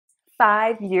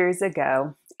5 years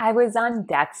ago, I was on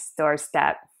death's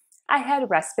doorstep. I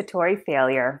had respiratory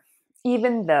failure.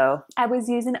 Even though I was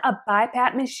using a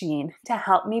BiPAP machine to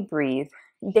help me breathe,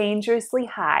 dangerously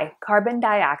high carbon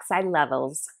dioxide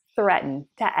levels threatened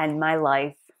to end my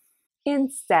life.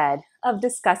 Instead of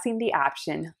discussing the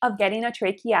option of getting a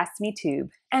tracheostomy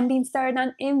tube and being started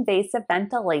on invasive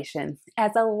ventilation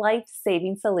as a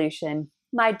life-saving solution,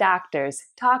 my doctors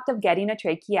talked of getting a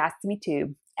tracheostomy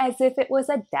tube as if it was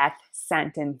a death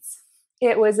sentence.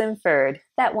 It was inferred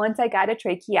that once I got a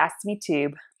tracheostomy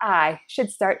tube, I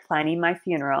should start planning my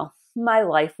funeral. My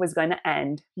life was going to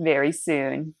end very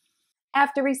soon.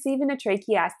 After receiving a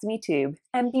tracheostomy tube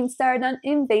and being started on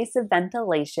invasive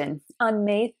ventilation on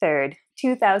May 3rd,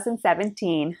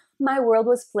 2017, my world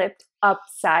was flipped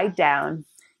upside down.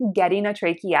 Getting a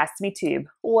tracheostomy tube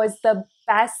was the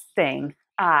best thing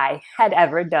I had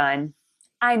ever done.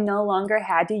 I no longer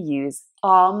had to use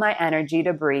all my energy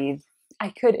to breathe. I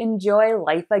could enjoy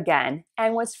life again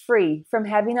and was free from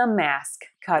having a mask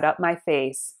cut up my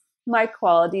face. My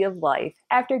quality of life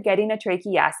after getting a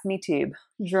tracheostomy tube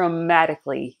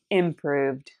dramatically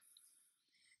improved.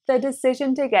 The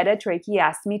decision to get a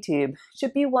tracheostomy tube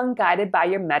should be one guided by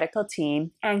your medical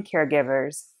team and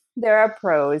caregivers. There are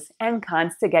pros and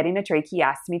cons to getting a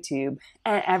tracheostomy tube,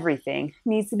 and everything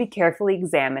needs to be carefully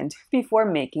examined before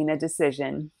making a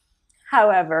decision.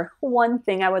 However, one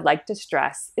thing I would like to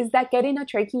stress is that getting a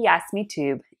tracheostomy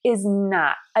tube is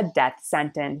not a death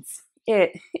sentence.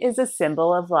 It is a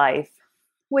symbol of life.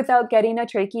 Without getting a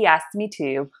tracheostomy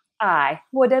tube, I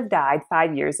would have died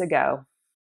 5 years ago.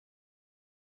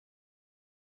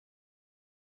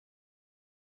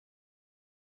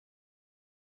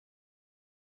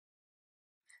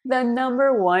 The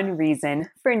number one reason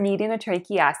for needing a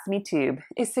tracheostomy tube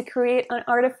is to create an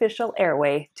artificial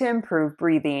airway to improve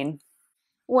breathing.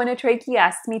 When a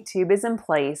tracheostomy tube is in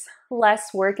place,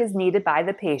 less work is needed by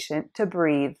the patient to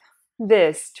breathe.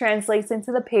 This translates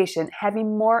into the patient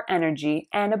having more energy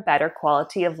and a better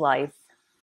quality of life.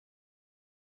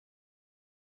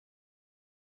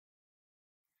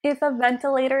 If a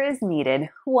ventilator is needed,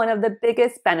 one of the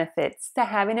biggest benefits to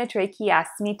having a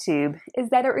tracheostomy tube is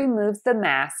that it removes the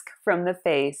mask from the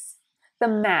face. The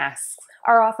masks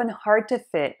are often hard to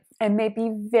fit and may be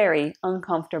very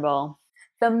uncomfortable.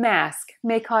 The mask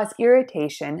may cause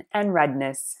irritation and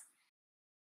redness.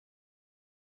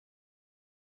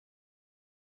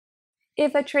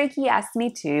 If a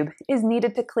tracheostomy tube is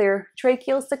needed to clear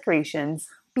tracheal secretions,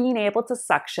 being able to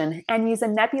suction and use a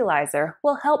nebulizer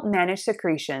will help manage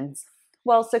secretions.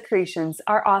 While secretions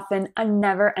are often a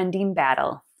never-ending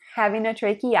battle, having a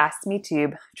tracheostomy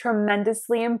tube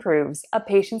tremendously improves a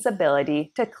patient's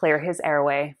ability to clear his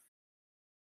airway.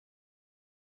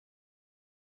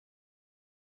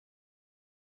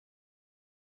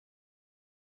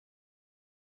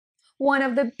 One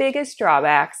of the biggest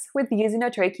drawbacks with using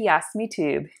a tracheostomy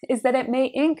tube is that it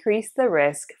may increase the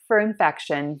risk for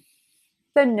infection.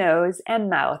 The nose and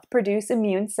mouth produce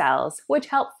immune cells which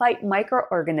help fight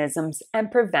microorganisms and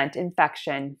prevent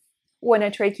infection. When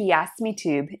a tracheostomy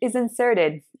tube is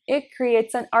inserted, it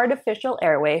creates an artificial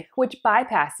airway which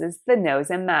bypasses the nose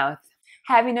and mouth.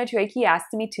 Having a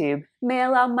tracheostomy tube may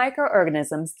allow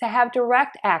microorganisms to have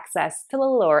direct access to the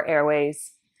lower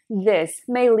airways. This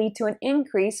may lead to an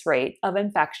increased rate of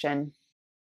infection.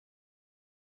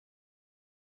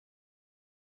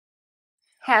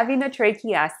 Having a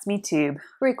tracheostomy tube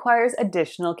requires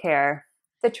additional care.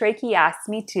 The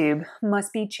tracheostomy tube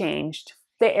must be changed.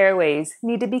 The airways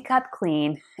need to be kept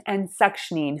clean, and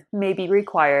suctioning may be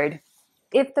required.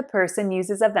 If the person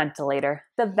uses a ventilator,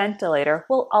 the ventilator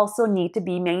will also need to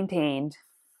be maintained.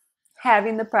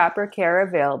 Having the proper care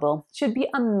available should be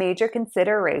a major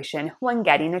consideration when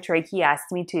getting a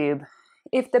tracheostomy tube.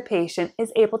 If the patient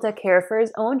is able to care for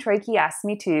his own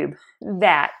tracheostomy tube,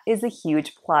 that is a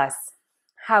huge plus.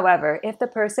 However, if the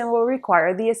person will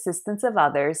require the assistance of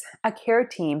others, a care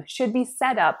team should be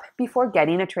set up before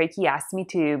getting a tracheostomy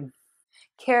tube.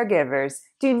 Caregivers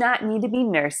do not need to be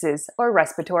nurses or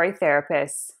respiratory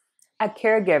therapists. A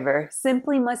caregiver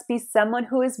simply must be someone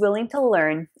who is willing to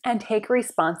learn and take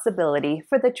responsibility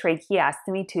for the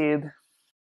tracheostomy tube.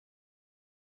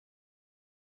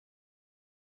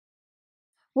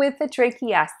 With the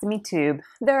tracheostomy tube,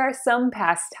 there are some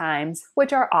pastimes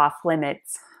which are off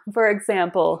limits. For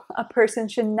example, a person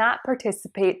should not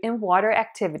participate in water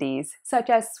activities such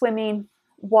as swimming,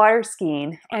 water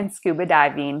skiing, and scuba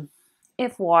diving.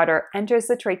 If water enters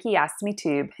the tracheostomy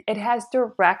tube, it has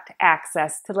direct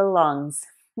access to the lungs.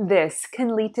 This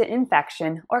can lead to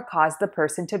infection or cause the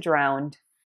person to drown.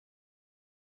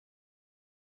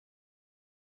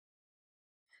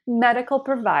 Medical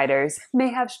providers may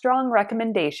have strong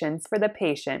recommendations for the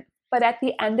patient, but at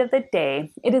the end of the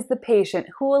day, it is the patient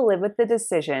who will live with the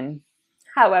decision.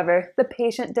 However, the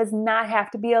patient does not have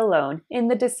to be alone in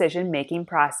the decision-making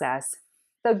process.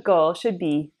 The goal should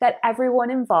be that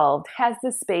everyone involved has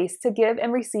the space to give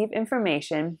and receive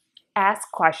information,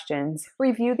 ask questions,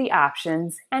 review the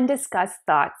options, and discuss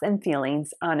thoughts and feelings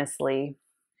honestly.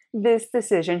 This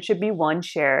decision should be one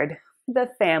shared. The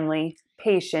family,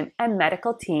 patient, and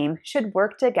medical team should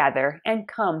work together and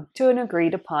come to an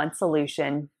agreed upon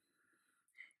solution.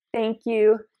 Thank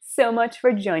you so much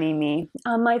for joining me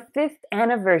on my 5th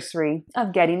anniversary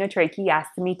of getting a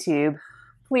tracheostomy tube.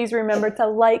 Please remember to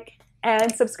like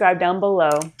and subscribe down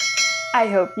below. I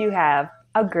hope you have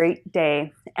a great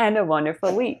day and a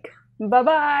wonderful week.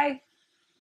 Bye-bye.